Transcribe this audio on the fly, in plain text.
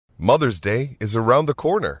Mother's Day is around the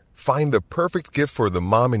corner. Find the perfect gift for the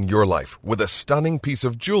mom in your life with a stunning piece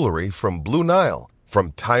of jewelry from Blue Nile.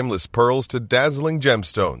 From timeless pearls to dazzling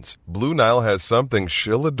gemstones, Blue Nile has something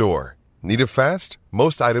she'll adore. Need it fast?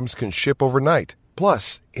 Most items can ship overnight.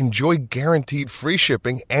 Plus, enjoy guaranteed free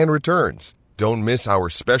shipping and returns. Don't miss our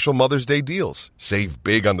special Mother's Day deals. Save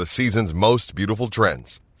big on the season's most beautiful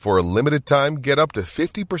trends. For a limited time, get up to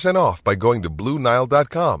 50% off by going to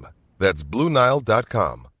BlueNile.com. That's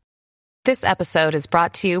BlueNile.com. This episode is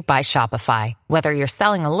brought to you by Shopify. Whether you're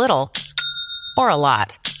selling a little or a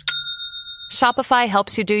lot, Shopify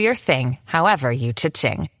helps you do your thing, however you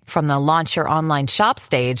cha-ching. From the launch your online shop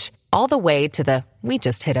stage, all the way to the we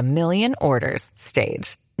just hit 1 million orders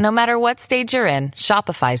stage. No matter what stage you're in,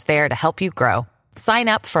 Shopify's there to help you grow. Sign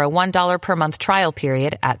up for a $1 per month trial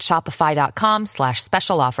period at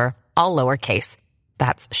shopify.com/special offer, all lowercase.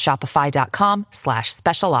 That's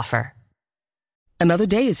shopify.com/special offer. Another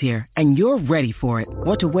day is here, and you're ready for it.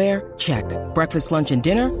 What to wear? Check. Breakfast, lunch, and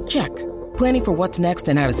dinner? Check. Planning for what's next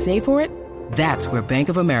and how to save for it? That's where Bank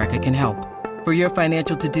of America can help. For your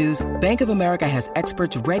financial to-dos, Bank of America has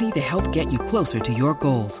experts ready to help get you closer to your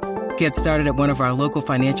goals. Get started at one of our local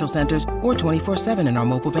financial centers or 24/7 in our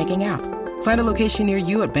mobile banking app. Find a location near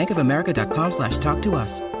you at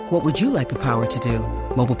bankofamerica.com/talktous. What would you like the power to do?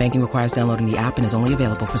 Mobile banking requires downloading the app and is only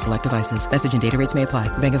available for select devices. Message and data rates may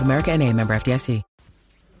apply. Bank of America N.A., member FDIC.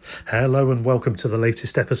 Hello and welcome to the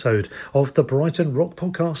latest episode of the Brighton Rock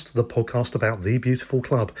Podcast, the podcast about the beautiful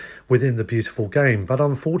club within the beautiful game. But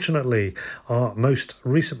unfortunately, our most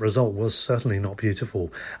recent result was certainly not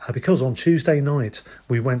beautiful because on Tuesday night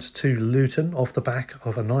we went to Luton off the back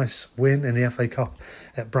of a nice win in the FA Cup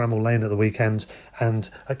at Bramall Lane at the weekend, and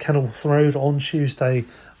at Kenilworth Road on Tuesday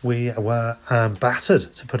we were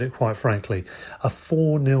battered, to put it quite frankly. A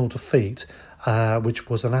 4-0 defeat, which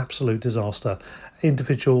was an absolute disaster.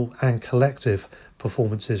 Individual and collective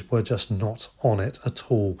performances were just not on it at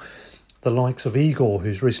all. The likes of Igor,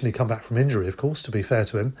 who's recently come back from injury, of course, to be fair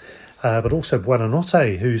to him, but also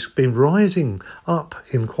Buonanotte, who's been rising up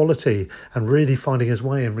in quality and really finding his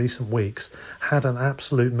way in recent weeks, had an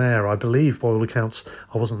absolute mare. I believe, by all accounts,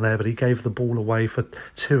 I wasn't there, but he gave the ball away for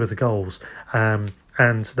 2 of the goals.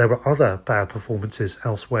 And there were other bad performances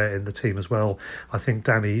elsewhere in the team as well. I think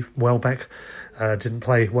Danny Welbeck didn't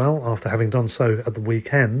play well after having done so at the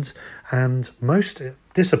weekend. And most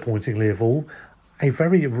disappointingly of all, a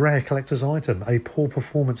very rare collector's item, a poor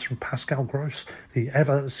performance from Pascal Gross, the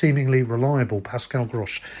ever seemingly reliable Pascal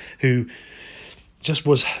Gross, who just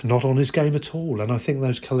was not on his game at all. And I think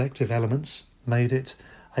those collective elements made it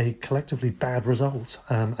a collectively bad result,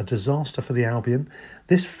 a disaster for the Albion.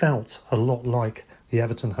 This felt a lot like the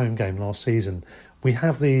Everton home game last season. We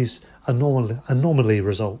have these anomaly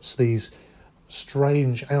results, these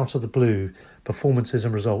strange out of the blue performances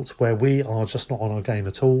and results where we are just not on our game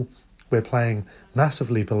at all. We're playing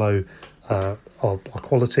massively below our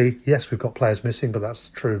quality. Yes, we've got players missing, but that's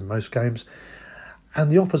true in most games. And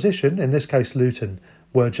the opposition, in this case Luton,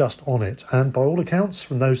 were just on it. And by all accounts,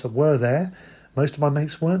 from those that were there, most of my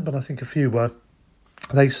mates weren't, but I think a few were,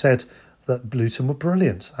 they said that Luton were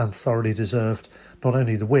brilliant and thoroughly deserved not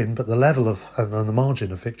only the win, but the level of and the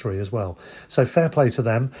margin of victory as well. So fair play to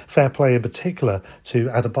them. Fair play in particular to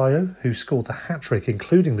Adebayo, who scored the hat-trick,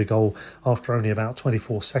 including the goal after only about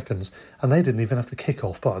 24 seconds. And they didn't even have the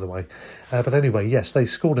kick-off, by the way. But anyway, yes, they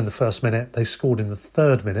scored in the first minute. They scored in the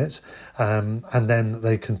third minute. And then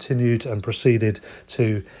they continued and proceeded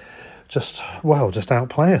to just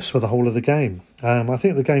outplay us for the whole of the game. I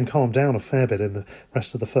think the game calmed down a fair bit in the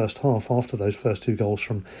rest of the first half after those first 2 goals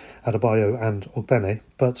from Adebayo and Ogbene,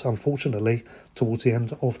 but unfortunately, towards the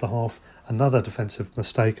end of the half, another defensive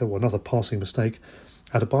mistake, or another passing mistake.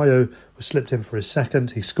 Adebayo was slipped in for his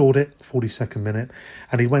second. He scored it, 42nd minute,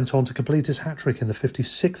 and he went on to complete his hat-trick in the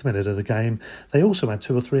 56th minute of the game. They also had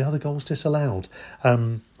 2 or 3 other goals disallowed.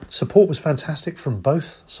 Support was fantastic from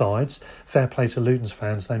both sides. Fair play to Luton's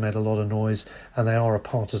fans. They made a lot of noise, and they are a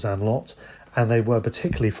partisan lot. And they were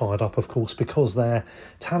particularly fired up, of course, because their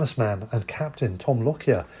talisman and captain, Tom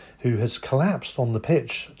Lockyer, who has collapsed on the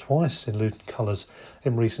pitch twice in Luton colours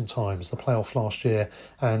in recent times, the playoff last year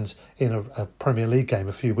and in a Premier League game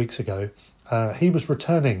a few weeks ago, he was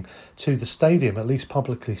returning to the stadium, at least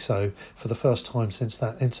publicly so, for the first time since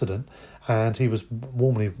that incident. And he was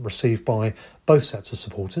warmly received by both sets of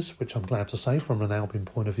supporters, which I'm glad to say from an Albion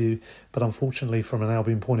point of view. But unfortunately, from an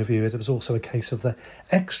Albion point of view, it was also a case of the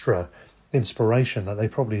extra inspiration that they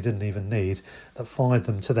probably didn't even need that fired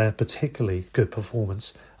them to their particularly good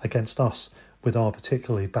performance against us with our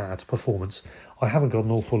particularly bad performance. I haven't got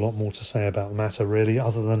an awful lot more to say about the matter really,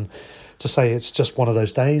 other than to say it's just one of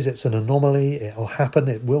those days. It's an anomaly. It'll happen.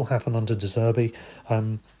 It will happen under De Zerbi.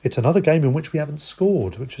 It's another game in which we haven't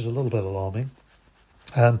scored, which is a little bit alarming.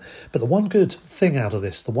 But the one good thing out of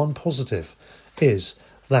this, the one positive, is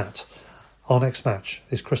that our next match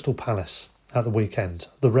is Crystal Palace at the weekend.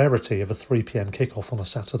 The rarity of a 3 p.m. kickoff on a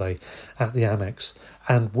Saturday at the Amex.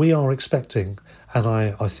 And we are expecting, and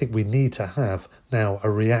I think we need to have now a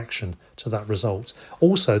reaction to that result.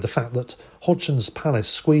 Also, the fact that Hodgson's Palace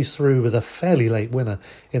squeezed through with a fairly late winner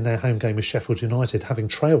in their home game with Sheffield United, having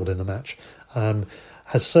trailed in the match,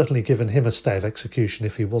 has certainly given him a stay of execution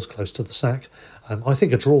if he was close to the sack. I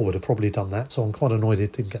think a draw would have probably done that, so I'm quite annoyed he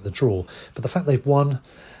didn't get the draw. But the fact they've won,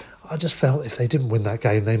 I just felt if they didn't win that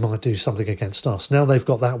game, they might do something against us. Now they've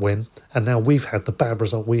got that win, and now we've had the bad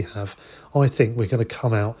result we have. I think we're going to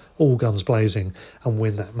come out all guns blazing and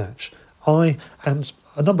win that match. I, and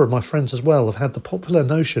a number of my friends as well, have had the popular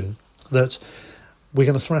notion that we're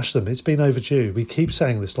going to thrash them. It's been overdue. We keep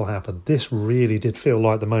saying this will happen. This really did feel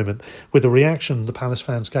like the moment. With the reaction the Palace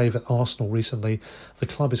fans gave at Arsenal recently, the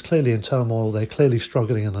club is clearly in turmoil. They're clearly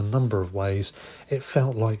struggling in a number of ways. It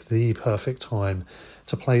felt like the perfect time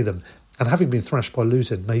to play them. And having been thrashed by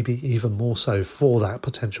Luton, maybe even more so for that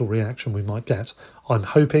potential reaction we might get. I'm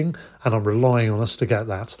hoping and I'm relying on us to get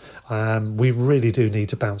that. We really do need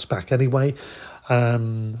to bounce back anyway.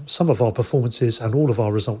 Some of our performances and all of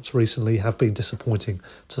our results recently have been disappointing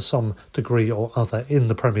to some degree or other in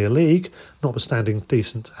the Premier League, notwithstanding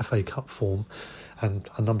decent FA Cup form and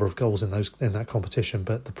a number of goals in that competition.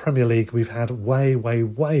 But the Premier League, we've had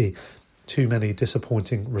way too many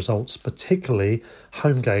disappointing results, particularly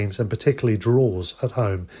home games and particularly draws at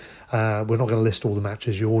home. We're not going to list all the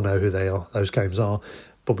matches. You all know who those games are.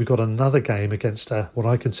 But we've got another game against what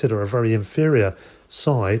I consider a very inferior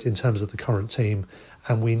side in terms of the current team,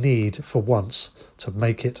 and we need, for once, to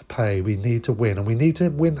make it pay. We need to win, and we need to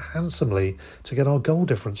win handsomely to get our goal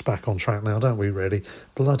difference back on track now, don't we, really?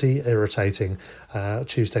 Bloody irritating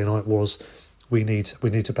Tuesday night was. We need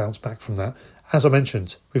to bounce back from that. As I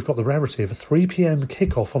mentioned, we've got the rarity of a 3 p.m.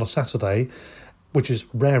 kickoff on a Saturday, which is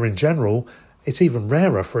rare in general. It's even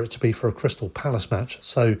rarer for it to be for a Crystal Palace match.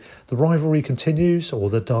 So the rivalry continues, or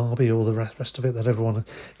the derby, or the rest of it that everyone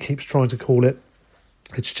keeps trying to call it.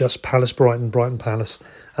 It's just Palace-Brighton, Brighton-Palace,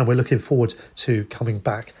 and we're looking forward to coming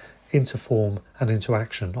back into form and into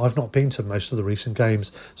action. I've not been to most of the recent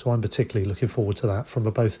games, so I'm particularly looking forward to that from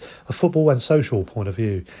both a football and social point of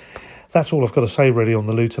view. That's all I've got to say really on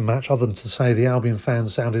the Luton match, other than to say the Albion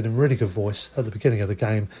fans sounded in really good voice at the beginning of the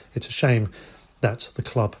game. It's a shame that the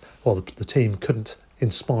club, or the team, couldn't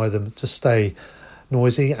inspire them to stay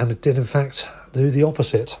noisy, and it did in fact do the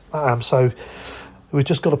opposite. So we've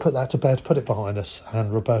just got to put that to bed, put it behind us,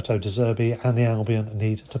 and Roberto De Zerbi and the Albion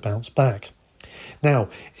need to bounce back. Now,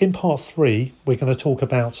 in part 3, we're going to talk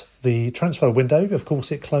about the transfer window. Of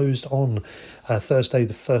course, it closed on Thursday,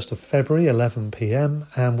 the 1st of February, 11 p.m,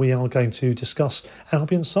 and we are going to discuss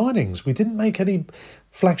Albion signings. We didn't make any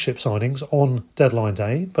flagship signings on deadline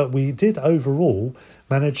day, but we did overall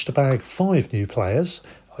manage to bag 5 new players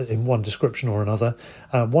in one description or another,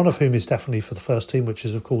 one of whom is definitely for the first team, which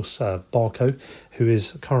is, of course, Barco, who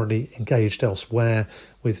is currently engaged elsewhere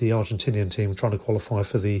with the Argentinian team trying to qualify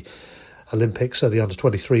for the Olympics, so the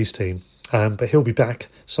under-23s team. But he'll be back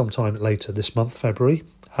sometime later this month, February.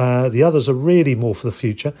 The others are really more for the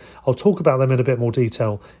future. I'll talk about them in a bit more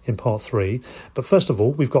detail in part 3. But first of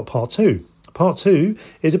all, we've got part 2. Part 2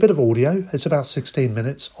 is a bit of audio. It's about 16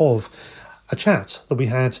 minutes of a chat that we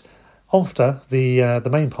had after the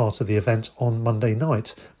main part of the event on Monday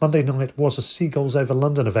night. Monday night was a Seagulls Over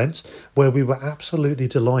London event where we were absolutely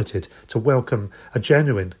delighted to welcome a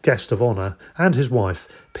genuine guest of honour and his wife.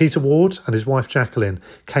 Peter Ward and his wife Jacqueline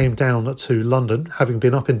came down to London, having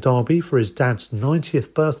been up in Derby for his dad's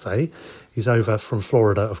 90th birthday. He's over from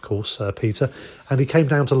Florida, of course, Peter, and he came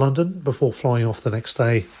down to London before flying off the next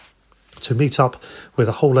day to meet up with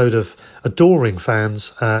a whole load of adoring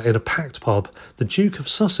fans in a packed pub, the Duke of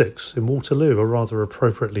Sussex in Waterloo, a rather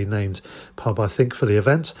appropriately named pub, I think, for the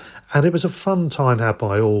event. And it was a fun time had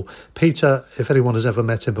by all. Peter, if anyone has ever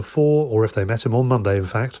met him before, or if they met him on Monday, in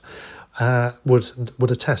fact,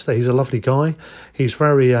 would attest that he's a lovely guy. He's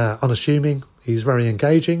very unassuming. He's very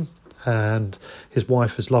engaging. And his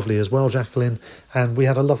wife is lovely as well, Jacqueline, and we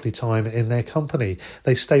had a lovely time in their company.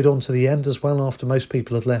 They stayed on to the end as well after most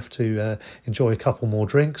people had left to enjoy a couple more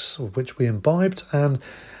drinks, of which we imbibed, and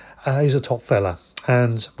he's a top fella.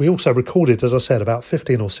 And we also recorded, as I said, about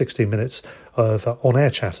 15 or 16 minutes of on-air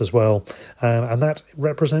chat as well, and that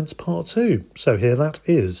represents part 2. So here that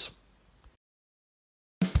is.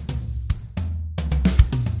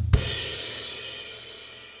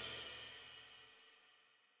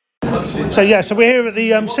 So we're here at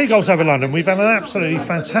the Seagulls over London. We've had an absolutely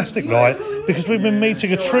fantastic night because we've been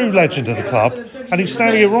meeting a true legend of the club, and he's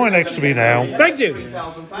standing here right next to me now. Thank you.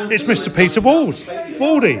 It's Mr. Peter Walls.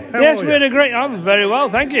 Wardy, how Yes, are we had you? a great. I'm very well,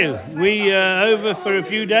 thank you. We over for a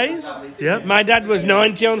few days. Yeah. My dad was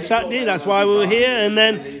 90 on Saturday. That's why we were here, and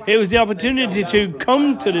then it was the opportunity to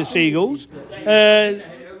come to the Seagulls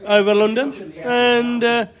over London, and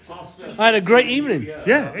I had a great evening.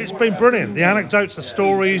 Yeah, it's been brilliant. The anecdotes, the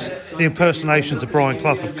stories, the impersonations of Brian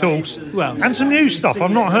Clough, of course. Well- and some new stuff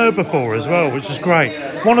I've not heard before as well, which is great.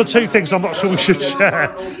 One or two things I'm not sure we should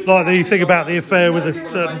share, like the thing about the affair with a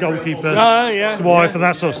certain goalkeeper's wife and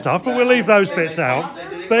that sort of stuff, but we'll leave those bits out.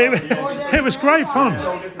 But it was great fun.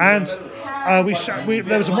 And there was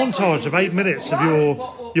a montage of 8 minutes of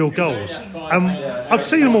your goals. I've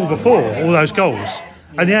seen them all before, all those goals.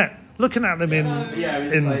 And yet, looking at them in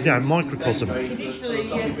microcosm,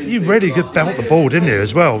 you really could belt the ball, didn't you,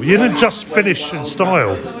 as well? You didn't just finish in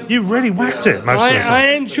style. You really whacked it most of the time. I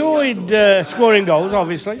enjoyed scoring goals,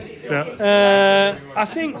 obviously. Yeah. I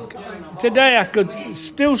think today I could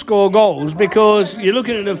still score goals because you're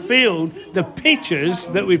looking at the field, the pitches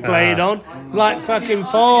that we played on, like fucking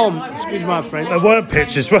farm. Excuse my French. There weren't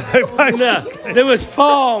pitches, were they, basically? No, there was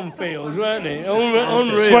farm fields, weren't there?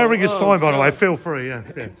 Unreal. Swearing is fine, by the way. Feel free, yeah.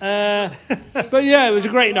 But yeah, it was a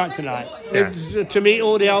great night tonight. Yeah. To meet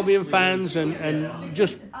all the Albion fans and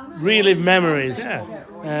just relive memories.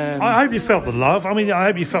 Yeah. I hope you felt the love. I mean, I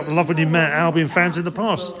hope you felt the love when you met Albion fans in the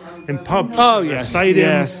past, in pubs, Yes, stadiums,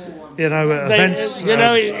 yes. at events.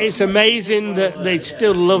 It's amazing that they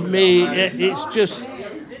still love me. It's just,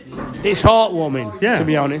 it's heartwarming, to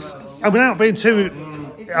be honest. And without being too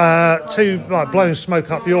blowing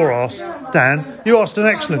smoke up your arse, Dan, you asked an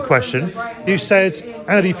excellent question. You said,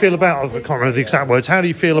 how do you feel about, I can't remember the exact words, how do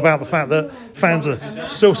you feel about the fact that fans are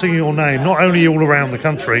still singing your name, not only all around the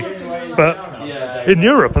country, but in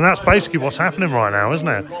Europe? And that's basically what's happening right now, isn't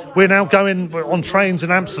it? We're now going on trains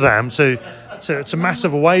in Amsterdam to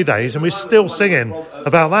massive away days, and we're still singing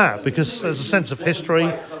about that because there's a sense of history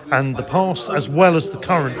and the past as well as the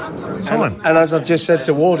current time. And as I've just said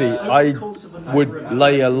to Wardy, I would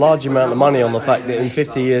lay a large amount of money on the fact that in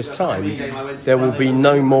 50 years' time there will be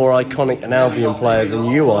no more iconic an Albion player than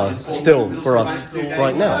you are still for us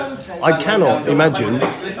right now. I cannot imagine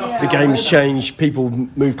the game's changed, people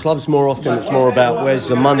move clubs more often, it's more about where's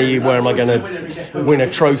the money, where am I going to win a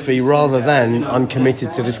trophy, rather than I'm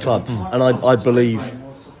committed to this club. And I believe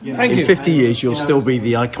in 50 years you'll still be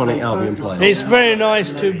the iconic Albion player. It's very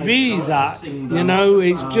nice to be that,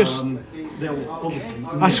 it's just...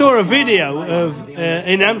 I saw a video of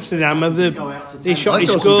in Amsterdam of the shot he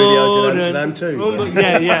scored. I saw some videos in Amsterdam too.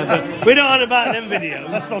 But we're not on about them videos.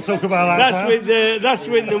 Let's not talk about that. That's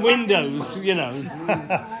with the windows,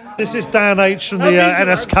 This is Dan H from the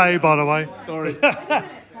NSK, by the way. Sorry.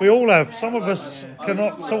 We all have. Some of us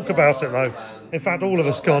cannot talk about it, though. In fact, all of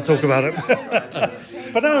us can't talk about it.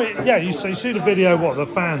 But no, you see the video, the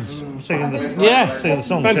fans singing the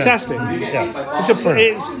songs. Fantastic. Yeah.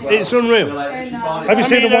 It's unreal. Have you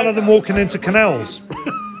seen one of them walking into canals?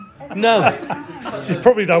 No. You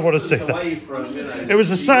probably don't want to see that. It was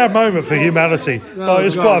a sad moment for humanity, but it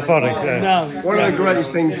was quite funny. Yeah. No. One of the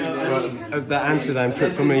greatest things of that Amsterdam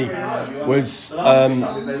trip for me was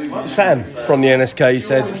Sam from the NSK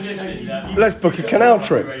said, let's book a canal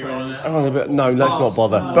trip. And I was a bit, no, let's not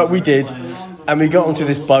bother. But we did, and we got onto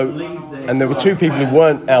this boat, and there were two people who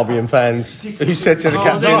weren't Albion fans who said to the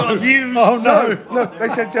captain, no, they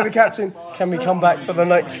said to the captain, can we come back for the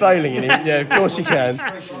next sailing? And he went, yeah, of course you can.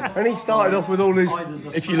 And he started off with all his,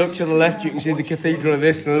 if you look to the left, you can see the cathedral of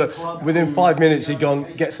this, and look, within 5 minutes he'd gone,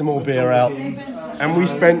 get some more beer out. And we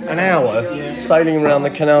spent an hour sailing around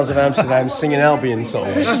the canals of Amsterdam singing Albion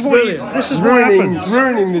songs. This is what happens.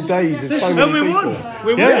 Ruining the days of so many people.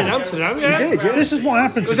 We won in Amsterdam, We did, yeah. This is what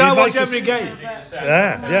happens. Because I watch every game.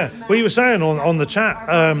 Yeah. Well, you were saying on the chat,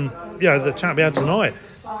 the chat we had tonight,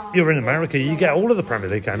 you're in America, you get all of the Premier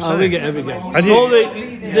League games. We get every game. And all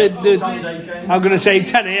I'm going to say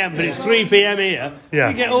 10 a.m, but it's 3 p.m. here. Yeah.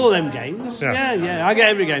 We get all them games. Yeah. Yeah, I get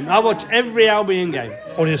every game. I watch every Albion game.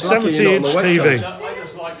 On your 70-inch TV.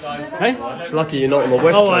 Hey? It's lucky you're not on the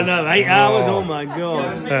West Coast. I know, 8 hours, oh my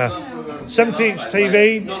God. Yeah. 70-inch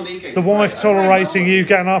TV, the wife tolerating you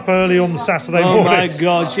getting up early on the Saturday morning. Oh my mornings.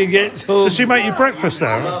 God, she gets home. Does she make you breakfast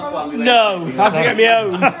there? No, I have to get my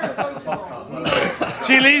own.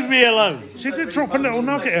 She leave me alone. She did drop a little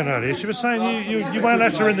nugget in earlier. She was saying you won't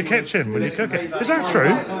let her in the kitchen when you cook it. Is that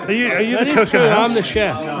true? Are you That the is cook true. in the house? I'm the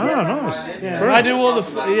chef. Oh, nice. Yeah. I do all the.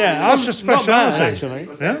 That's your not bad, speciality. actually.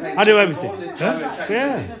 Yeah? I do everything.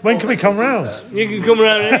 Yeah. When can we come round? You can come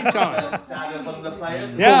around anytime.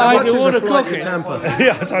 How I much do is all a the flight to cooking. Tampa?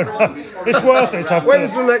 Yeah, I don't know. It's worth it.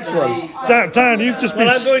 When's the next one? Dan, you've just been.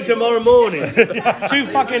 Well, I'm going tomorrow morning. Too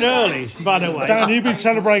fucking early, by the way. Dan, you've been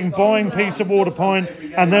celebrating buying Peter Ward a pint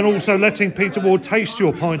and then also letting Peter Ward taste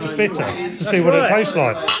your pint of bitter to see what it tastes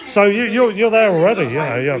like. So you're there already. You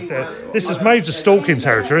know, this is major stalking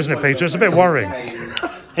territory, isn't it, Peter? It's a bit worrying.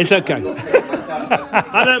 It's okay.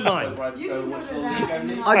 I don't mind.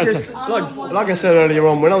 I just, like I said earlier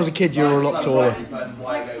on, when I was a kid, you were a lot taller.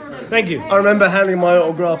 Thank you. I remember handing my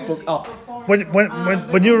autograph book up.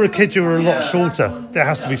 When you were a kid, you were a lot shorter. That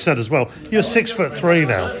has to be said as well. You're 6'3"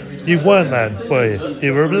 now. You weren't then, were you?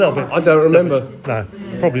 You were a little bit. I don't remember. No,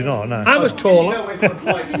 probably not. No. I was taller.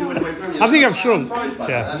 I think I've shrunk.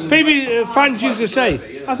 Yeah. People, fans used to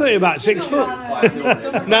say, I thought you were about 6 foot.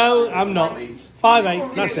 No, I'm not.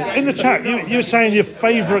 5'8", that's it. In the chat, you were saying your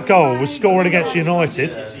favourite goal was scoring against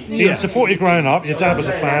United. You supported growing up. Your dad was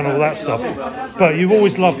a fan, all that stuff. But you've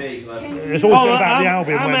always loved. It's always been about the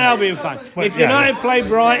Albion. I'm an Albion fan. If United play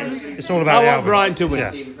Brighton, it's all about I the want Albion. Brighton to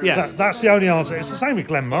win. Yeah. That's the only answer. It's the same with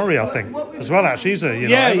Glenn Murray, I think, as well. Actually, he's a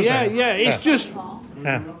United. Yeah. It's just.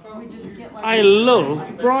 Yeah. I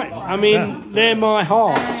love Brighton. I mean, they're my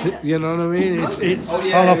heart. You know what I mean? It's.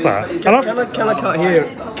 I love that. Can I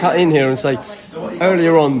cut in here and say,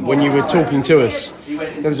 earlier on when you were talking to us,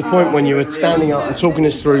 there was a point when you were standing up and talking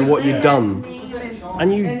us through what you'd done,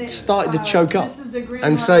 and you started to choke up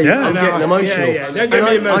and say, "I'm getting emotional." Yeah. Don't get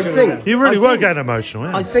me emotional. I think You really were getting emotional.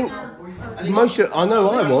 Yeah. I think most of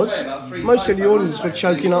the audience were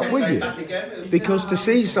choking up with you, because to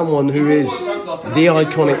see someone who is the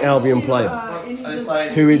iconic Albion player,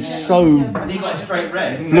 who is so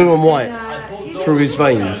blue and white through his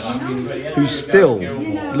veins, who's still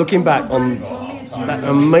looking back on that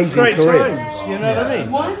amazing Great career, times, you know what I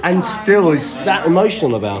mean? and still is that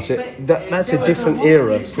emotional about it, that's a different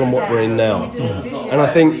era from what we're in now. And I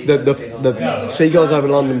think that the Seagulls Over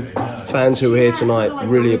London fans who are here tonight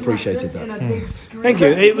really appreciated that. Thank you.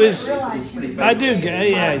 It was. I do get.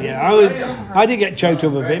 Yeah. I did get choked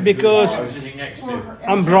up a bit because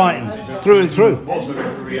I'm Brighton through and through.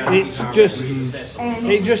 It's just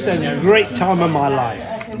a great time of my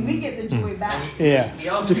life. Yeah.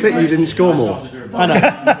 It's a pity you didn't score more. I know.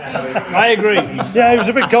 I agree. Yeah, he was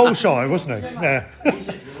a bit goal shy, wasn't he? Yeah,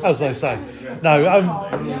 as they say. No,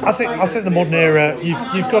 I think the modern era,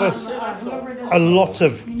 you've got a lot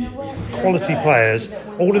of quality players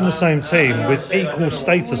all in the same team with equal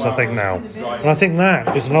status, I think, now. And I think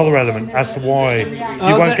that is another element as to why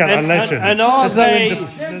you won't get a legend. And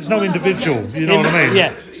there's no individual, you know what I mean?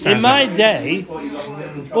 Yeah. In my day,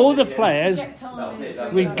 all the players,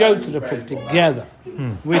 we'd go to the pub together.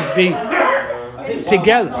 We'd be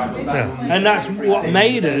together. And that's what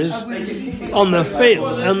made us on the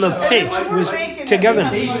field and the pitch was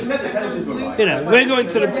togetherness. You know, we're going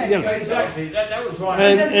to the,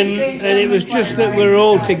 and it was just that we're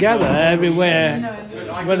all together everywhere,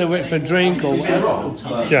 whether we're for drink or whatever.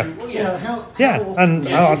 Yeah, and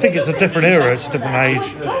I think it's a different era, it's a different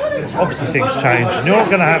age. Obviously things change, and you're not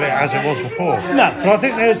going to have it as it was before. No. But I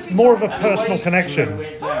think there's more of a personal connection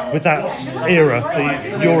with that era,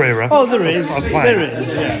 your era. Oh, there is. There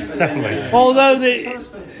is, yeah. Definitely. Although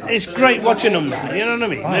it's great watching them now, you know what I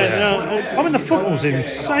mean? I mean, the football's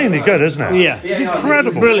insanely good, isn't it? Yeah. It's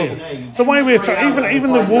incredible. Brilliant. The way we've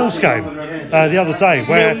even the Wolves game the other day,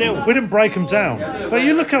 where 0-0. we didn't break them down. But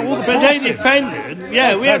you look at all the But they passes. defended.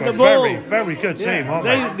 Yeah, we had They the were ball. very, very good team, aren't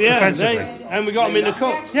they? Yeah, Defensively. and we got them in the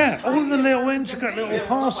cup. Yeah, all of the little intricate little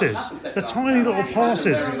passes, the tiny little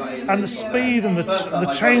passes, and the speed and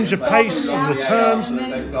the change of pace and the turns.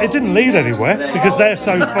 It didn't lead anywhere because they're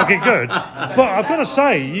so fucking good. But I've got to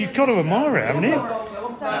say, you've got to admire it, haven't you?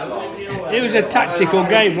 It was a tactical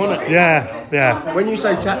game, wasn't it? Yeah. When you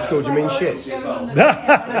say tactical, do you mean shit?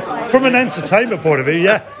 From an entertainment point of view,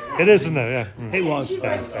 yeah. It is, isn't it? Yeah. It was.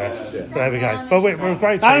 There we go. But we're a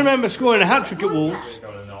great team. I remember scoring a hat-trick at Wolves.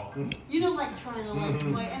 You know, like trying to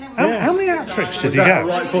like, and How many hat-tricks did Was you that get? a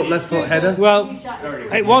right foot, left foot header? Well,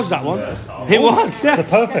 it was that one. It was, yeah. The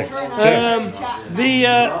perfect.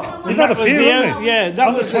 You've had a few, haven't you? Yeah, that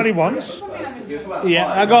Under was 21s.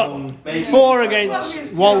 Yeah, I got 4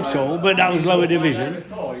 against Walsall, but that was lower division.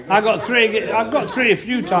 I've got three a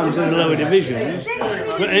few times in the lower divisions,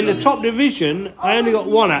 but in the top division, I only got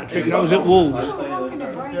 1 hat-trick, and that was at Wolves.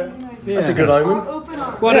 That's a good omen.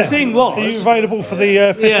 Well, the thing was... Are you available for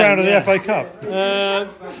the fifth round of the FA Cup?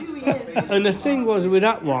 And the thing was with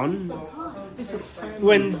that one,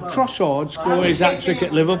 when Trossard scored his hat-trick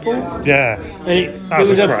at Liverpool... Yeah, there was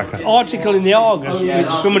an article in the Argus which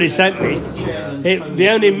somebody sent me. The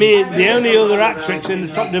only other hat-tricks in the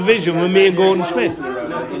top division were me and Gordon Smith.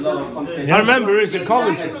 I remember it was at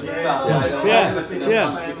Coventry. Yeah.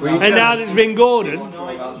 And now there's been Gordon,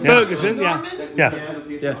 Ferguson, Yeah.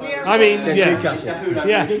 I mean, Newcastle.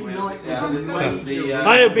 Yeah.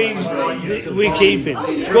 I hope we keep him.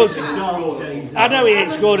 Because I know he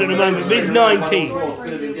ain't scored at the moment, but he's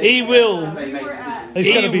 19. He will. He's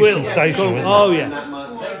going to be sensational, isn't he? Oh, yeah.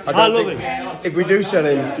 I love him. If we do sell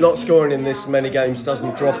him, not scoring in this many games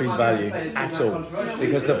doesn't drop his value at all,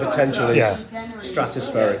 because the potential is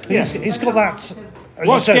stratospheric. He's got that.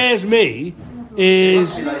 What scares me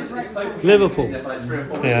is Liverpool.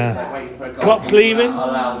 Yeah. Klopp's leaving.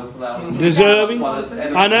 Deserving.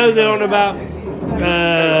 I know they're on about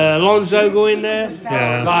Alonso going there,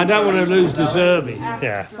 but I don't want to lose De Zerbi.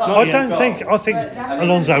 Yeah, I think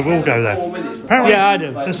Alonso will go there. Apparently, I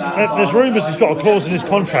do. There's rumours he's got a clause in his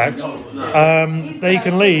contract that he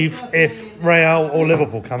can leave if Real or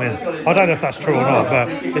Liverpool come in. I don't know if that's true or not, but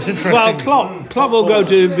it's interesting. Well, Klopp will go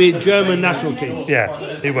to the German national team.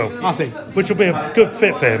 Yeah, he will. I think. Which will be a good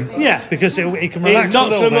fit for him. Yeah, because he can relax not a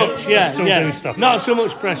little so bit. much. Still do stuff. Not so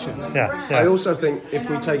much pressure. Yeah. I also think if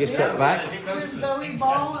we take a step back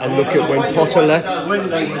and look at when Potter left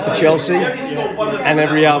to Chelsea, and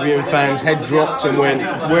every Albion fan's head dropped and went,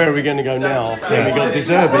 "Where are we going to go now?" And we got De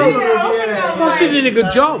Zerbi. Potter did a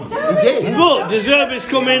good job. He did. But De Zerbi's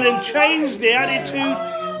come in and changed the attitude.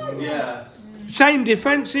 Same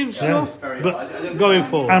defensive stuff, but going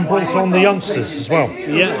forward. And brought on the youngsters as well.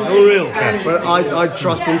 Yeah, unreal. But I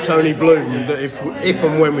trust in Tony Bloom that if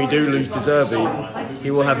and when we do lose De Zerbi, he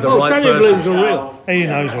will have the right Tony person. Bloom's unreal. He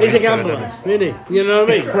knows what he's a doing. gambler, isn't he? You know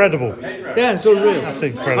what I mean? Incredible. Yeah, it's unreal. That's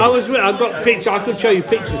incredible. I got pictures. I could show you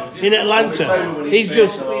pictures in Atlanta. He's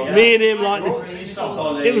just me and him like.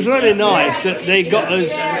 It was really nice that they got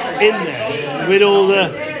us in there with all the.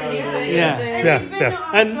 Yeah.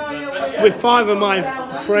 And with 5 of my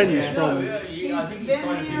friends from.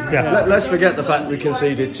 Yeah. Let's forget the fact we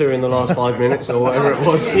conceded 2 in the last 5 minutes or whatever it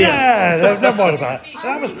was. Yeah, don't mind about it.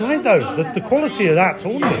 That was great though. The quality of that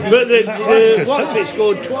tournament. But Watson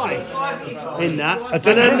scored twice in that,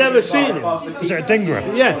 and I'd never seen him. Was it a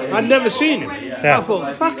Dingra? Yeah, I'd never seen him. Yeah. I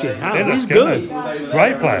thought, fucking hell, He looks he's good.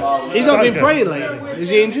 Great player. He's not been playing lately. Is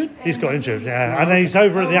he injured? He's got injured, yeah. And then he's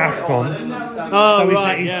over at the AFCON. Oh, so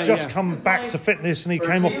right. He's just come back to fitness and he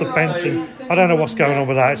came off the bench. And I don't know what's going on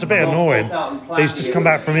with that. It's a bit annoying. He's just come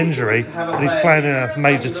back from injury, but he's playing in a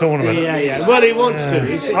major tournament. Yeah. Well, he wants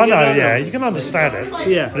to. I know, you can understand it.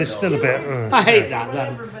 Yeah. But it's still a bit... I hate that,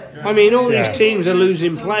 though. I mean, all these teams are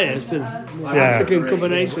losing players to African Cup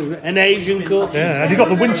of Nations, an Asian Cup. Yeah, and you've got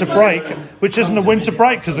the winter break, which isn't a winter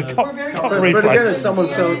break because the cup replays. But again, as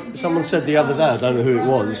someone said the other day, I don't know who it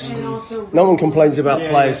was, no one complains about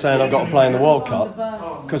players saying I've got to play in the World Cup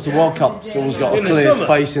because the World Cup's always got a clear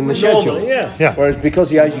space in the schedule. Yeah. Whereas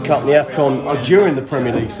because the Asian Cup and the AFCON are during the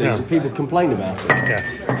Premier League season, people complain about it. Yeah.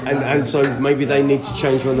 And so maybe they need to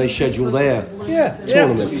change when they schedule their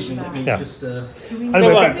tournaments. Yeah.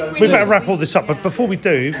 Anyway, we better wrap all this up. But before we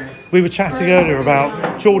do, we were chatting earlier about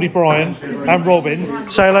Wardy, Brian and Robin.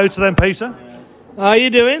 Say hello to them, Peter. How you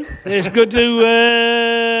doing? It's good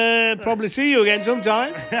to probably see you again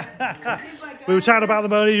sometime. We were chatting about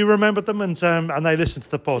them earlier. You remembered them, and they listened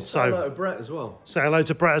to the pod. Say hello to Brett as well. Say hello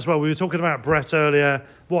to Brett as well. We were talking about Brett earlier.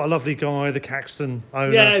 What a lovely guy, the Caxton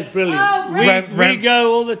owner. Yeah, it's brilliant. We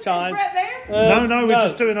go all the time. Brett there? No, we're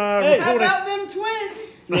just doing our How recording. about them twins?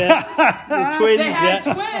 Yeah, the twins. They had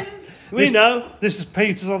twins. We know. This is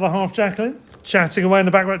Peter's other half, Jacqueline, chatting away in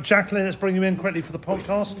the background. Jacqueline, let's bring you in quickly for the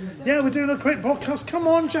podcast. Yeah, we're doing a quick podcast. Come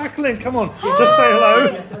on, Jacqueline, come on. Just say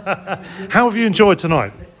hello. How have you enjoyed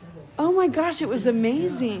tonight? Oh my gosh, it was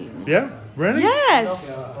amazing. Yeah? Really?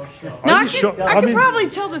 Yes. Now, I sure? could probably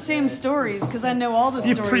tell the same stories because I know all the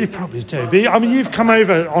You stories. probably do. But, I mean, you've come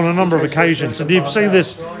over on a number of occasions and you've seen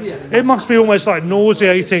this. It must be almost like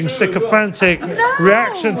nauseating, sycophantic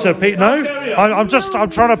reaction to Pete. No? I'm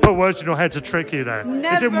trying to put words in your head to trick you there.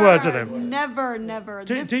 Never. It didn't work to them. Never.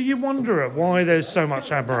 Do you wonder at why there's so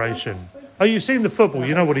much admiration? Oh, you've seen the football,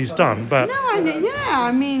 you know what he's done, but... No,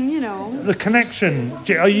 I mean, you know. The connection,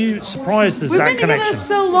 are you surprised there's that connection? We've been together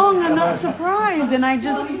so long, I'm not surprised, and I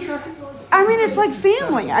mean, it's like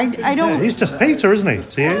family. I don't... Yeah, he's just Peter, isn't he,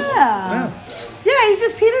 to you? Yeah, he's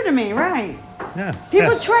just Peter to me, right. Yeah.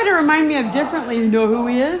 People try to remind me of differently, you know who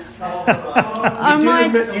he is? I'm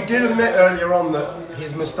You did admit earlier on that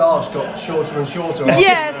his moustache got shorter and shorter.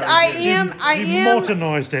 Yes, I am. You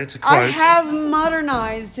modernised it, to quote. I have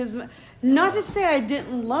modernized his. Not to say I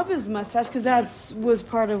didn't love his mustache, because that was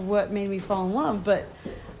part of what made me fall in love. But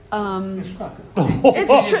it's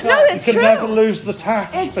true. No, it's you true. can never lose the tache.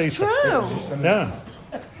 It's Peter. true. Yeah.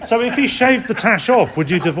 So if he shaved the tache off,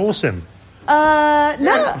 would you divorce him? No.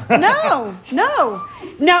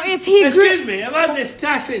 Now, if he grew... Excuse me, I've had this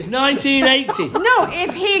tache since 1980. No,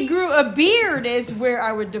 if he grew a beard is where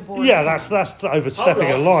I would divorce Yeah, him. that's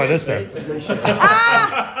overstepping a line, isn't it?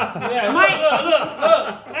 Yeah,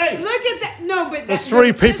 look. Hey. Look at that. No, but... There's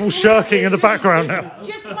three people shirking in the background now.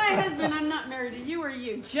 Just my husband. I'm not married to you or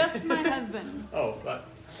you. Just my husband. Oh, right.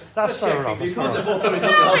 That's fair enough. You can't divorce him. No,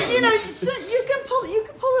 but you can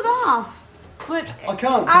pull it off. But I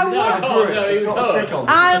can't. It's not a stick on.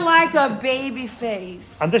 I like a baby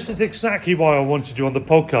face. And this is exactly why I wanted you on the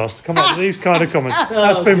podcast, to come up with these kind of comments.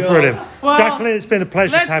 That's been brilliant. Well, Jacqueline, it's been a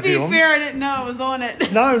pleasure to have Let's you be on. fair, I didn't know I was on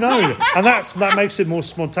it. No, and that makes it more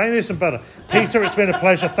spontaneous and better. Peter, it's been a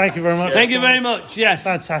pleasure. Thank you very much. Thank you very much, yes.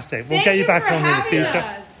 Fantastic. We'll Thank get you you back for on in the having future.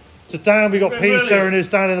 us. So Dan, we got Peter brilliant. and his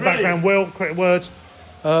dad in the background. Will, quick words.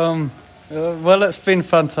 Well, it's been a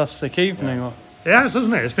fantastic evening. Yes,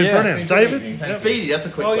 hasn't it? It's been brilliant. David? Speedy, that's a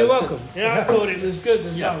quick Oh, you're word. welcome. Yeah, I thought it was good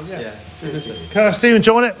as well, yeah. Kirsty,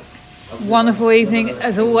 enjoying it? Wonderful evening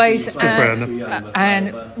as always, Brandon.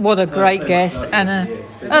 and what a great guest and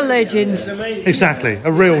a legend. Exactly.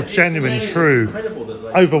 A real, genuine, true,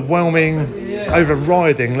 overwhelming,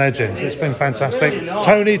 overriding legend. It's been fantastic.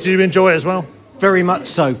 Tony, do you enjoy it as well? Very much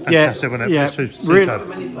so. Fantastic, wasn't it? Yeah.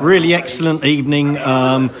 Superb. Really excellent evening.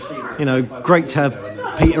 Great to have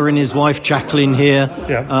Peter and his wife Jacqueline here.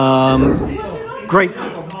 Yeah.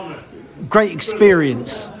 Great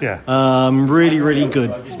experience. Yeah. Really good.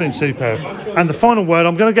 It's been superb. And the final word,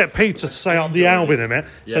 I'm going to get Peter to say up the Albion in a minute.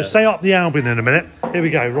 So say up the Albion in a minute. Here we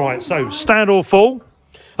go. Right. So stand or fall.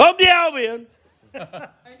 Up the Albion!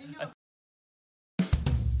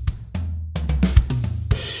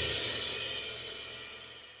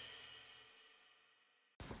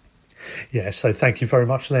 Yeah, so thank you very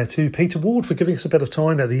much there to Peter Ward for giving us a bit of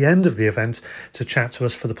time at the end of the event to chat to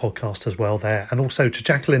us for the podcast as well there. And also to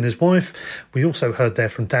Jacqueline, his wife. We also heard there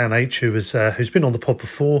from Dan H, who's been on the pod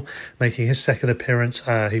before, making his second appearance.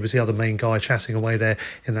 He was the other main guy chatting away there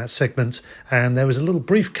in that segment. And there was a little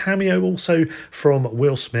brief cameo also from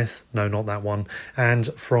Will Smith, no, not that one, and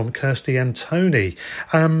from Kirsty and Tony.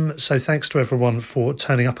 So thanks to everyone for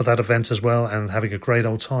turning up at that event as well and having a great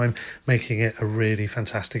old time, making it a really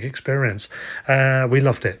fantastic experience. We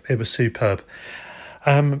loved it. It was superb.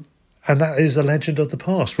 And that is a legend of the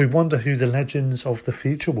past. We wonder who the legends of the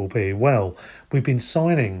future will be. Well, we've been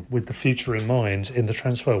signing with the future in mind in the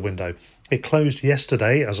transfer window. It closed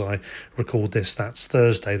yesterday, as I record this. That's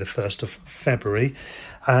Thursday, the 1st of February.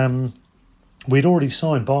 We'd already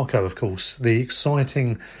signed Barco, of course, the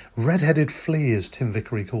exciting red-headed flea, as Tim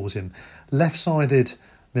Vickery calls him. Left-sided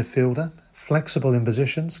midfielder, flexible in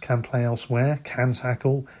positions, can play elsewhere, can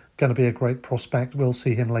tackle. Going to be a great prospect. We'll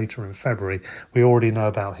see him later in February. We already know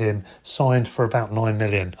about him. Signed for about 9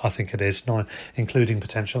 million, I think it is, 9, including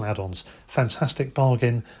potential add-ons. Fantastic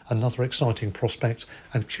bargain, another exciting prospect,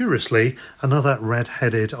 and curiously, another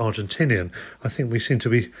red-headed Argentinian. I think we seem to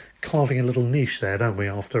be carving a little niche there, don't we,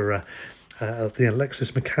 after the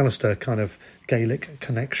Alexis McAllister kind of Gaelic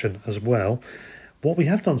connection as well. What we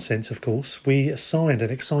have done since, of course, we signed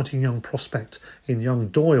an exciting young prospect in young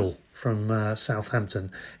Doyle from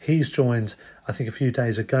Southampton. He's joined, I think, a few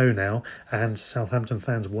days ago now, and Southampton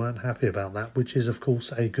fans weren't happy about that, which is, of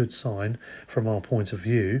course, a good sign from our point of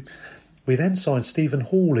view. We then signed Stephen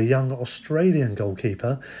Hall, a young Australian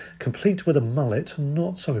goalkeeper, complete with a mullet.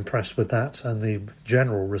 Not so impressed with that and the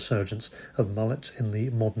general resurgence of mullets in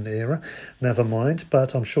the modern era. Never mind,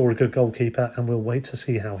 but I'm sure a good goalkeeper, and we'll wait to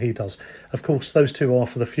see how he does. Of course, those two are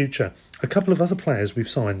for the future. A couple of other players we've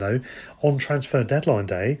signed, though, on transfer deadline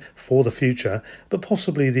day for the future, but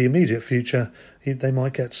possibly the immediate future. They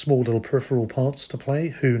might get small little peripheral parts to play,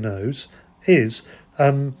 who knows, is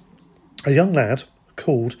a young lad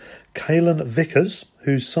called Caelan Vickers,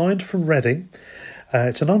 who's signed from Reading.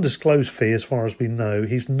 It's an undisclosed fee as far as we know.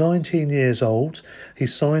 He's 19 years old.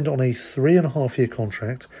 He's signed on a 3.5-year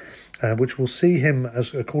contract, which will see him,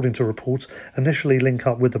 as according to reports, initially link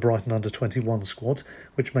up with the Brighton under-21 squad,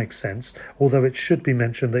 which makes sense, although it should be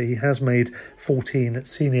mentioned that he has made 14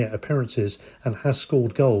 senior appearances and has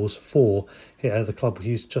scored goals for the club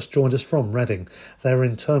he's just joined us from, Reading. They're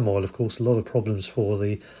in turmoil, of course, a lot of problems for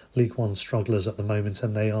the League One strugglers at the moment,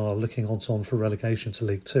 and they are looking odds on for relegation to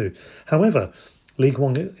League Two. However, League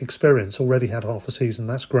One experience, already had half a season.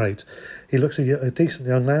 That's great. He looks a decent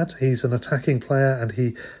young lad. He's an attacking player and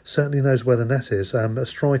he certainly knows where the net is. A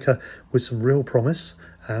striker with some real promise.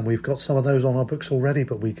 And we've got some of those on our books already,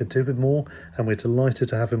 but we could do with more, and we're delighted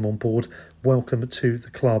to have him on board. Welcome to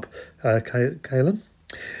the club, Caelan.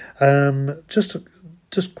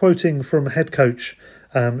 Just quoting from head coach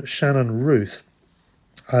Shannon Ruth,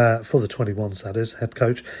 for the 21s, that is, head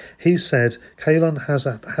coach. He said, Caelan has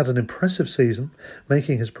had an impressive season,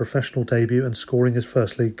 making his professional debut and scoring his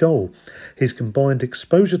first league goal. He's combined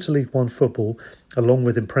exposure to League One football along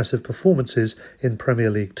with impressive performances in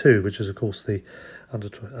Premier League 2, which is, of course, the under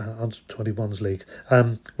 21s league.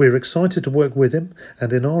 We're excited to work with him,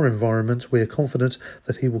 and in our environment, we are confident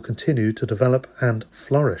that he will continue to develop and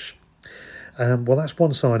flourish. Well, that's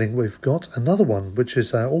one signing. We've got another one, which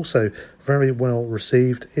is also very well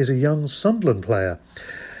received, is a young Sunderland player.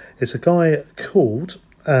 It's a guy called,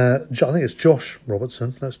 I think it's Josh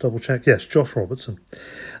Robertson. Let's double check. Yes, Josh Robertson.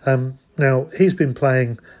 Now, he's been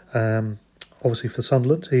playing, obviously, for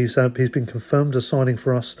Sunderland. He's been confirmed as signing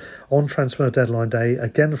for us on transfer deadline day,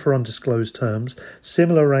 again for undisclosed terms.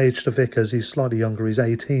 Similar age to Vickers. He's slightly younger. He's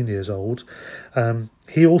 18 years old.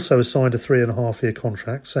 He also has signed a 3.5-year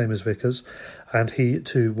contract, same as Vickers, and he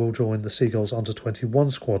too will join the Seagulls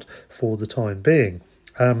under-21 squad for the time being.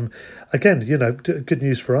 Again, good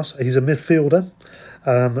news for us. He's a midfielder,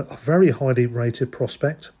 a very highly rated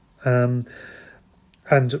prospect. And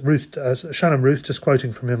Shannon Ruth, just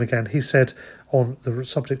quoting from him again, he said on the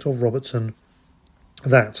subject of Robertson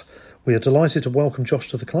that we are delighted to welcome Josh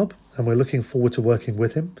to the club and we're looking forward to working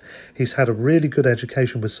with him. He's had a really good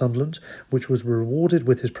education with Sunderland, which was rewarded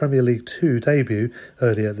with his Premier League 2 debut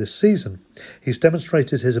earlier this season. He's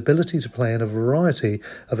demonstrated his ability to play in a variety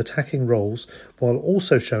of attacking roles while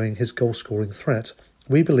also showing his goal-scoring threat.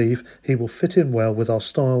 We believe he will fit in well with our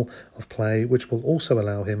style of play, which will also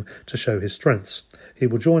allow him to show his strengths. He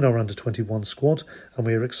will join our under-21 squad, and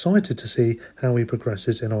we are excited to see how he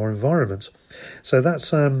progresses in our environment. So that's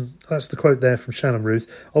the quote there from Shannon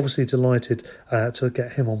Ruth. Obviously delighted to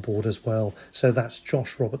get him on board as well. So that's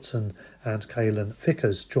Josh Robertson and Caelan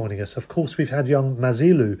Vickers joining us. Of course, we've had young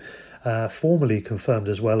Mazilu formally confirmed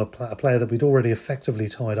as well, a player that we'd already effectively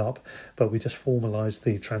tied up, but we just formalised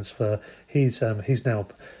the transfer. He's now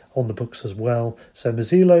on the books as well. So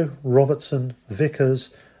Mazzillo, Robertson, Vickers,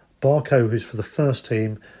 Barco, who's for the first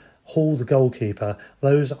team, Hall, the goalkeeper.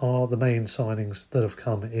 Those are the main signings that have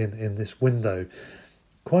come in this window.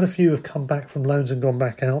 Quite a few have come back from loans and gone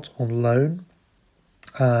back out on loan.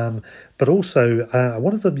 But also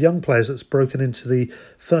one of the young players that's broken into the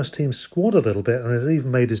first team squad a little bit and has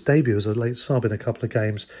even made his debut as a late sub in a couple of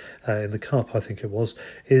games in the Cup, I think it was,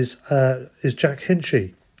 is Jack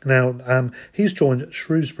Hinchy. Now, he's joined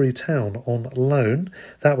Shrewsbury Town on loan.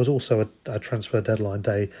 That was also a transfer deadline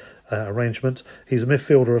day arrangement. He's a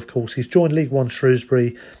midfielder, of course. He's joined League One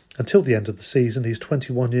Shrewsbury until the end of the season. He's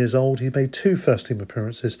 21 years old. He made 2 first-team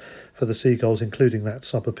appearances for the Seagulls, including that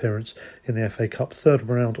sub-appearance in the FA Cup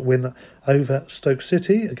third-round win over Stoke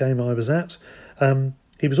City, a game I was at.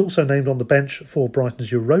 He was also named on the bench for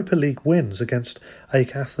Brighton's Europa League wins against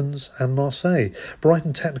AEK Athens and Marseille.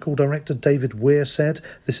 Brighton technical director David Weir said,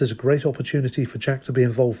 "This is a great opportunity for Jack to be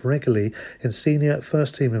involved regularly in senior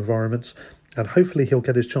first-team environments, and hopefully he'll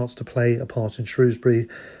get his chance to play a part in Shrewsbury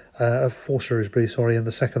in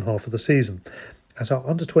the second half of the season. As our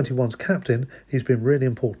under-21s captain, he's been really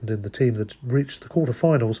important in the team that reached the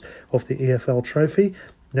quarter-finals of the EFL Trophy.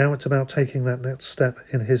 Now it's about taking that next step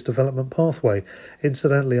in his development pathway."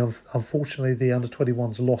 Incidentally, unfortunately, the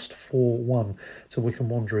under-21s lost 4-1 to Wycombe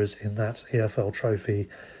Wanderers in that EFL Trophy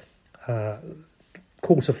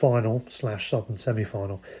quarter-final / sub and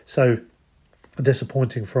semi-final. So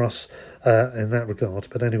disappointing for us in that regard.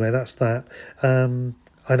 But anyway, that's that.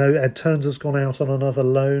 I know Ed Turns has gone out on another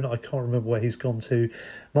loan. I can't remember where he's gone to.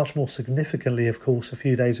 Much more significantly, of course, a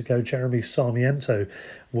few days ago, Jeremy Sarmiento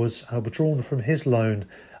was withdrawn from his loan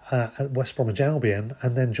at West Bromwich Albion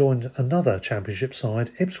and then joined another Championship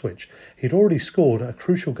side, Ipswich. He'd already scored a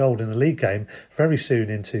crucial goal in a league game very soon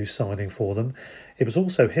into signing for them. It was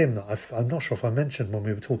also him that I'm not sure if I mentioned when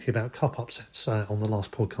we were talking about cup upsets on the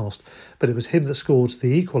last podcast, but it was him that scored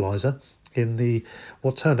the equaliser in the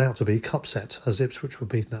what turned out to be cup set as Ipswich were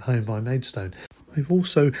beaten at home by Maidstone. We've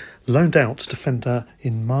also loaned out defender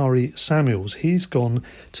in Mari Samuels. He's gone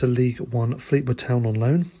to League One Fleetwood Town on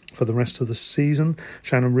loan for the rest of the season.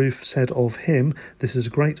 Shannon Ruth said of him, "This is a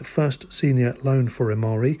great first senior loan for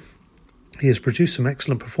Imari. He has produced some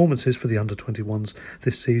excellent performances for the under-21s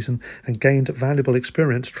this season and gained valuable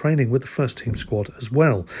experience training with the first-team squad as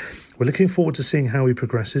well. We're looking forward to seeing how he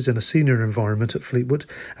progresses in a senior environment at Fleetwood,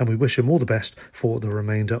 and we wish him all the best for the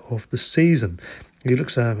remainder of the season. He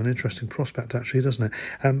looks an interesting prospect, actually, doesn't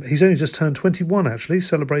it? He's only just turned 21, actually,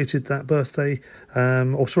 celebrates that birthday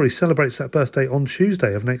on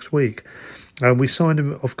Tuesday of next week. We signed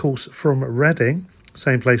him, of course, from Reading,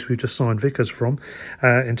 same place we've just signed Vickers from,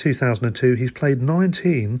 in 2002. He's played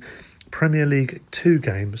 19 Premier League 2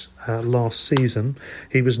 games last season.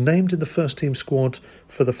 He was named in the first-team squad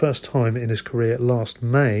for the first time in his career last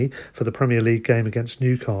May for the Premier League game against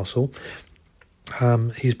Newcastle.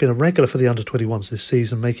 He's been a regular for the under-21s this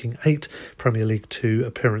season, making 8 Premier League 2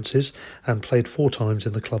 appearances and played 4 times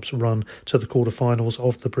in the club's run to the quarter-finals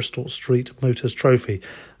of the Bristol Street Motors Trophy.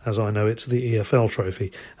 As I know, it's the EFL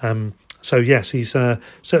Trophy. So yes, he's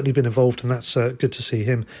certainly been involved, and that's good to see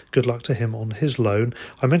him. Good luck to him on his loan.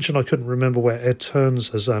 I mentioned I couldn't remember where Ed Turns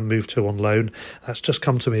has moved to on loan. That's just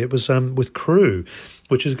come to me. It was with Crewe,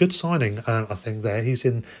 which is a good signing, I think, there. He's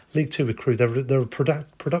in League 2 with Crewe. They're a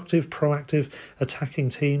productive, proactive, attacking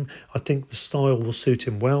team. I think the style will suit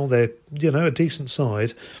him well. They're, a decent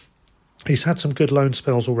side. He's had some good loan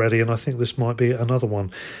spells already, and I think this might be another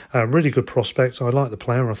one. Really good prospect. I like the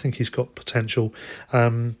player. I think he's got potential.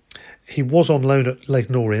 He was on loan at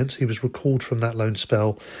Leyton Orient. He was recalled from that loan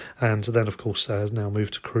spell, and then, of course, has now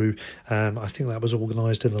moved to Crewe. I think that was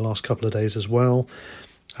organised in the last couple of days as well.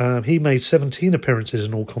 He made 17 appearances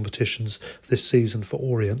in all competitions this season for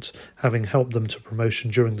Orient, having helped them to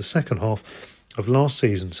promotion during the second half of last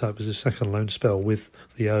season, so it was his second loan spell with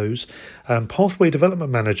the O's. Pathway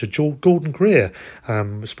Development Manager Gordon Greer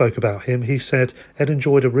spoke about him. He said Ed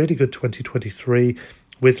enjoyed a really good 2023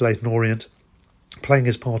 with Leyton Orient, playing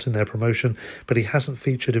his part in their promotion, but he hasn't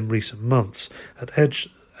featured in recent months. At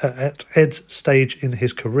Ed's stage in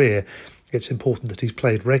his career, it's important that he's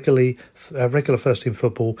played regular first-team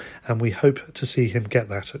football, and we hope to see him get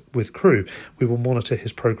that with Crewe. We will monitor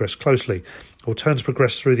his progress closely. He'll turn to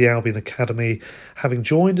progress through the Albion Academy, having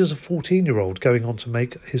joined as a 14-year-old, going on to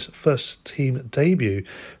make his first-team debut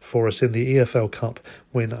for us in the EFL Cup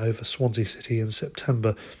win over Swansea City in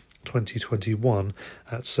September 2021.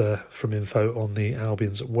 That's from info on the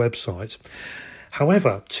Albion's website.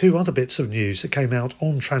 However, 2 other bits of news that came out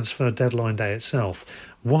on transfer deadline day itself.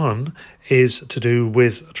 One is to do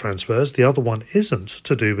with transfers. The other one isn't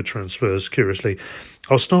to do with transfers, curiously.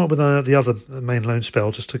 I'll start with the other main loan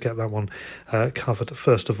spell, just to get that one covered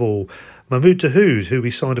first of all. Mahmoud Dahoud, who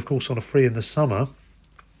we signed, of course, on a free in the summer,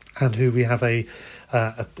 and who we have have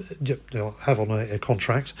on a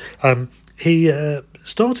contract. He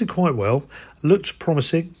started quite well, looked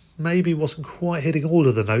promising, maybe wasn't quite hitting all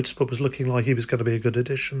of the notes, but was looking like he was going to be a good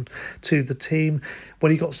addition to the team.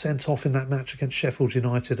 When he got sent off in that match against Sheffield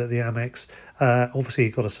United at the Amex, obviously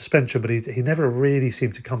he got a suspension, but he never really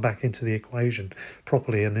seemed to come back into the equation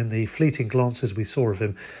properly, and in the fleeting glances we saw of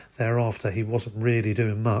him thereafter, he wasn't really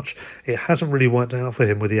doing much. It hasn't really worked out for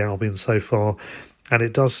him with the Albion so far, and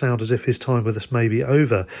it does sound as if his time with us may be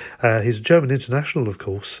over. He's a German international, of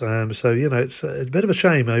course, so, it's a bit of a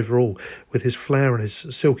shame overall with his flair and his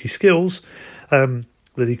silky skills that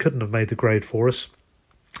he couldn't have made the grade for us.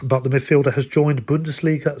 But the midfielder has joined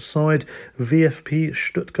Bundesliga side VfB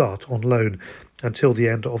Stuttgart on loan until the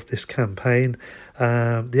end of this campaign.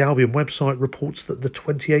 The Albion website reports that the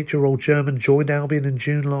 28-year-old German joined Albion in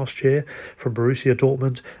June last year from Borussia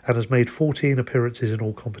Dortmund and has made 14 appearances in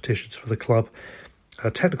all competitions for the club.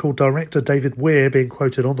 Technical director David Weir, being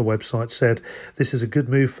quoted on the website, said, "This is a good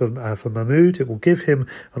move for Mahmoud. It will give him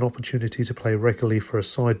an opportunity to play regularly for a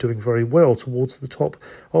side doing very well towards the top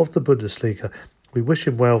of the Bundesliga. We wish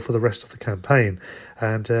him well for the rest of the campaign."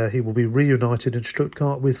 And he will be reunited in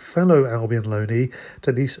Stuttgart with fellow Albion loanee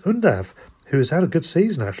Denise Undav, who has had a good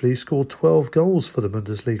season, actually. He scored 12 goals for the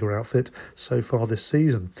Bundesliga outfit so far this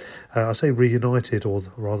season. I say reunited, or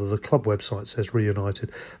rather the club website says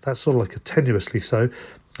reunited. That's sort of like a tenuously so.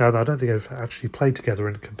 I don't think they've actually played together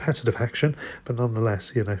in competitive action, but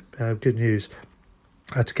nonetheless, good news.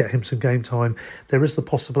 To get him some game time. There is the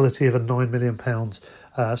possibility of a £9 million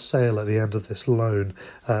sale at the end of this loan,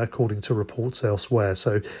 according to reports elsewhere.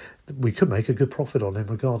 So we could make a good profit on him,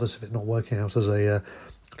 regardless of it not working out as a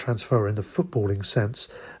transfer in the footballing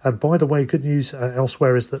sense. And by the way, good news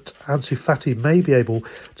elsewhere is that Ansu Fati may be able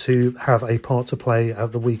to have a part to play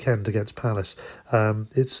at the weekend against Palace.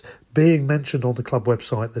 It's being mentioned on the club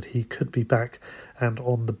website that he could be back and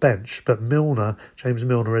on the bench, but James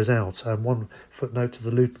Milner is out. One footnote to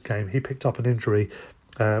the Luton game, he picked up an injury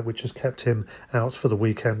which has kept him out for the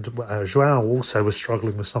weekend. João also was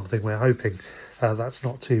struggling with something. We're hoping That's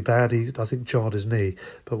not too bad. I think jarred his knee,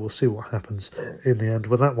 but we'll see what happens in the end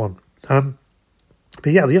with that one.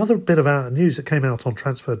 But yeah, the other bit of news that came out on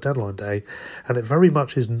transfer deadline day, and it very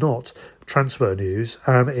much is not transfer news.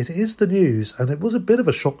 It is the news, and it was a bit of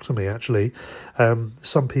a shock to me, actually.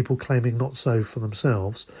 Some people claiming not so for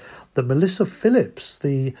themselves, that Melissa Phillips,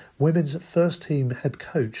 the women's first team head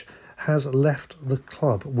coach, has left the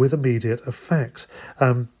club with immediate effect.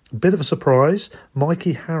 Bit of a surprise.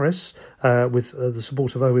 Mikey Harris, with the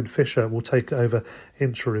support of Owen Fisher, will take over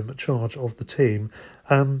interim charge of the team.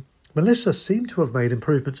 Melissa seemed to have made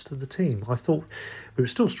improvements to the team. I thought we were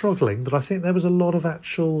still struggling, but I think there was a lot of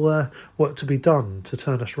actual work to be done to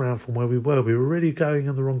turn us around from where we were. We were really going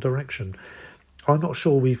in the wrong direction. I'm not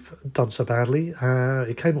sure we've done so badly.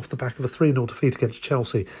 It came off the back of a 3-0 defeat against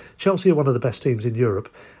Chelsea. Chelsea are one of the best teams in Europe.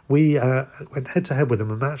 We went head-to-head with them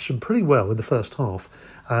and matched them pretty well in the first half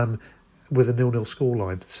with a 0-0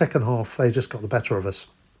 scoreline. Second half, they just got the better of us.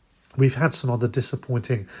 We've had some other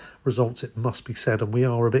disappointing results, it must be said, and we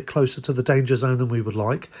are a bit closer to the danger zone than we would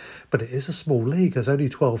like. But it is a small league. There's only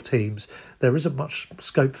 12 teams. There isn't much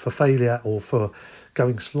scope for failure or for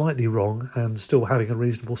going slightly wrong and still having a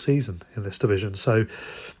reasonable season in this division. So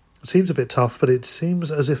it seems a bit tough, but it seems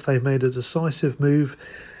as if they've made a decisive move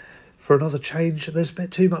for another change. There's a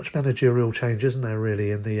bit too much managerial change, isn't there,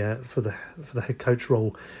 really, in the for the head coach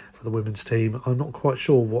role for the women's team. I'm not quite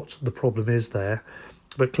sure what the problem is there.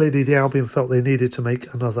 But clearly the Albion felt they needed to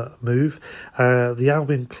make another move. The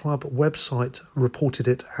Albion club website reported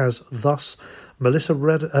it as thus: Melissa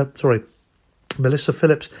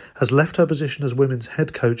Phillips has left her position as women's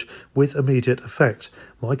head coach with immediate effect.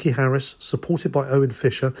 Mikey Harris, supported by Owen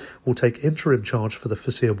Fisher, will take interim charge for the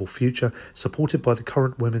foreseeable future, supported by the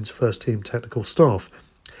current women's first team technical staff.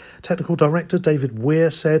 Technical Director David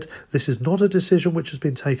Weir said, "This is not a decision which has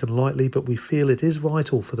been taken lightly, but we feel it is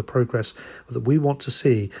vital for the progress that we want to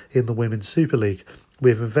see in the Women's Super League.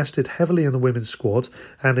 We have invested heavily in the women's squad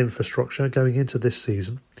and infrastructure going into this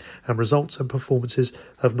season, and results and performances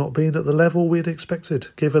have not been at the level we had expected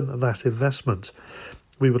given that investment.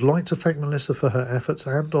 We would like to thank Melissa for her efforts,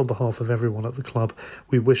 and on behalf of everyone at the club,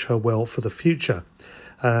 we wish her well for the future."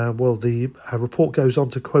 The report goes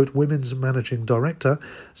on to quote Women's Managing Director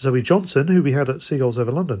Zoe Johnson, who we had at Seagulls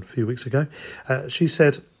over London a few weeks ago. She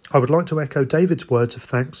said, "I would like to echo David's words of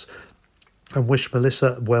thanks and wish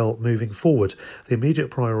Melissa well moving forward. The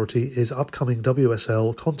immediate priority is upcoming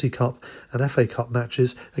WSL, Conti Cup and FA Cup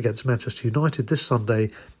matches against Manchester United this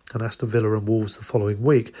Sunday and Aston Villa and Wolves the following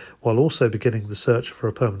week, while also beginning the search for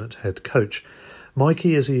a permanent head coach.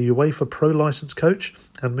 Mikey is a UEFA Pro licensed coach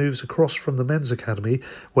and moves across from the men's academy,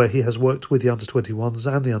 where he has worked with the under-21s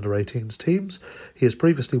and the under-18s teams. He has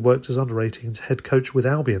previously worked as under-18s head coach with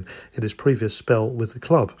Albion in his previous spell with the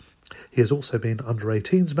club. He has also been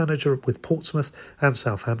under-18s manager with Portsmouth and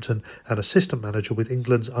Southampton and assistant manager with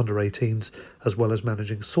England's under-18s, as well as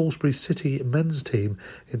managing Salisbury City men's team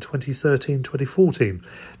in 2013-2014.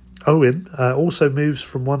 Owen also moves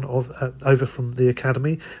from over from the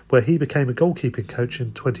academy, where he became a goalkeeping coach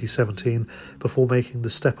in 2017 before making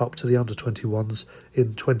the step up to the under-21s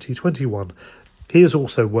in 2021. He has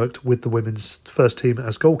also worked with the women's first team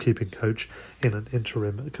as goalkeeping coach in an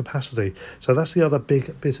interim capacity. So that's the other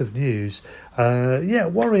big bit of news.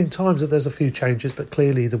 Worrying times that there's a few changes, but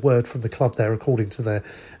clearly the word from the club there, according to their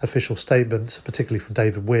official statement, particularly from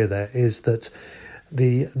David Weir there, is that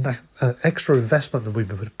the extra investment that we've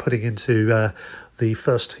been putting into the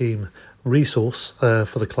first team resource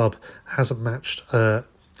for the club hasn't matched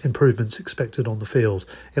improvements expected on the field.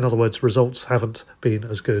 In other words, results haven't been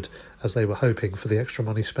as good as they were hoping for the extra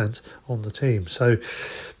money spent on the team. So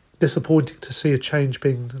disappointing to see a change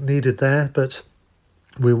being needed there, but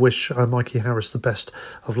we wish Mikey Harris the best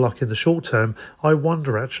of luck in the short term. I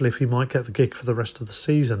wonder actually if he might get the gig for the rest of the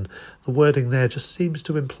season. The wording there just seems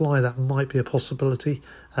to imply that might be a possibility.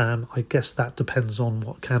 I guess that depends on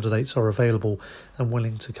what candidates are available and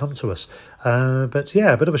willing to come to us. A bit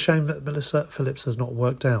of a shame that Melissa Phillips has not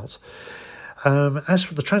worked out. As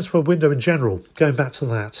for the transfer window in general, going back to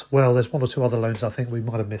that, well, there's one or two other loans I think we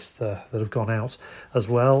might have missed that have gone out as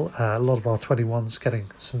well. A lot of our 21s getting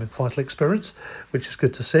some vital experience, which is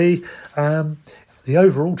good to see. The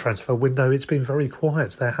overall transfer window, it's been very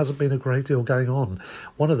quiet. There hasn't been a great deal going on.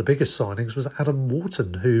 One of the biggest signings was Adam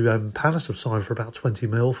Wharton, who Palace have signed for about 20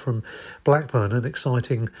 mil from Blackburn, an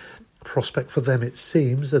exciting prospect for them, it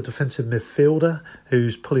seems. A defensive midfielder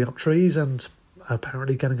who's pulling up trees and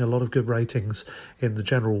apparently getting a lot of good ratings in the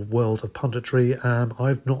general world of punditry.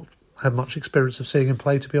 I've not had much experience of seeing him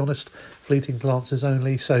play, to be honest. Fleeting glances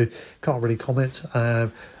only, so can't really comment.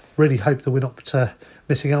 really hope that we're not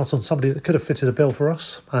missing out on somebody that could have fitted a bill for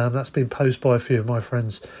us. That's been posed by a few of my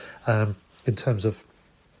friends in terms of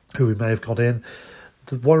who we may have got in.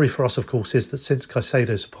 The worry for us, of course, is that since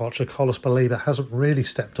Caicedo's departure, Carlos Baleba hasn't really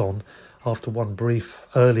stepped on after one brief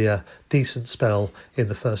earlier decent spell in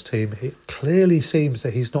the first team. It clearly seems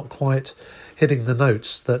that he's not quite hitting the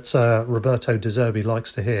notes that Roberto De Zerbi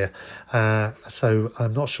likes to hear. So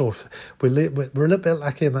I'm not sure if we're a little bit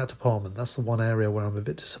lacking in that department. That's the one area where I'm a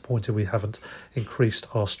bit disappointed we haven't increased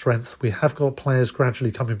our strength. We have got players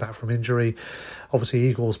gradually coming back from injury. Obviously,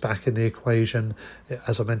 Igor's back in the equation.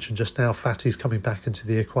 As I mentioned just now, Fatty's coming back into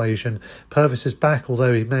the equation. Purvis is back,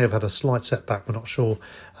 although he may have had a slight setback, we're not sure.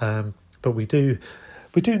 But we do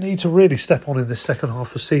need to really step on in this second half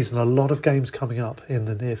of the season. A lot of games coming up in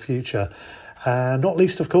the near future. Not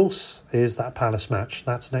least, of course, is that Palace match.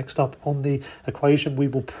 That's next up on the equation. We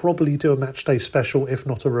will probably do a match day special, if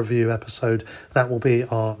not a review episode. That will be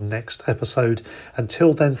our next episode.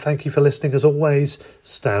 Until then, thank you for listening. As always,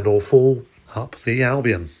 stand or fall up the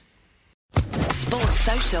Albion. Sports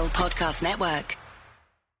Social Podcast Network.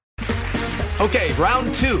 Okay,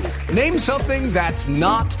 round 2. Name something that's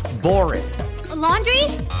not boring. A laundry?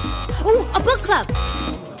 Ooh, a book club.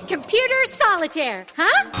 Computer solitaire,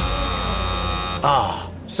 huh?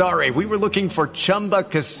 Ah, sorry, we were looking for Chumba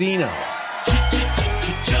Casino.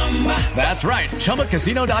 That's right,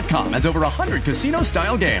 ChumbaCasino.com has over 100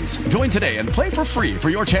 casino-style games. Join today and play for free for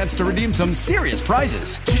your chance to redeem some serious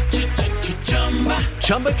prizes.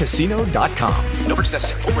 ChumbaCasino.com. No purchase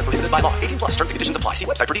necessary. Void where prohibited by law. 18+ terms and conditions apply. See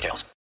website for details.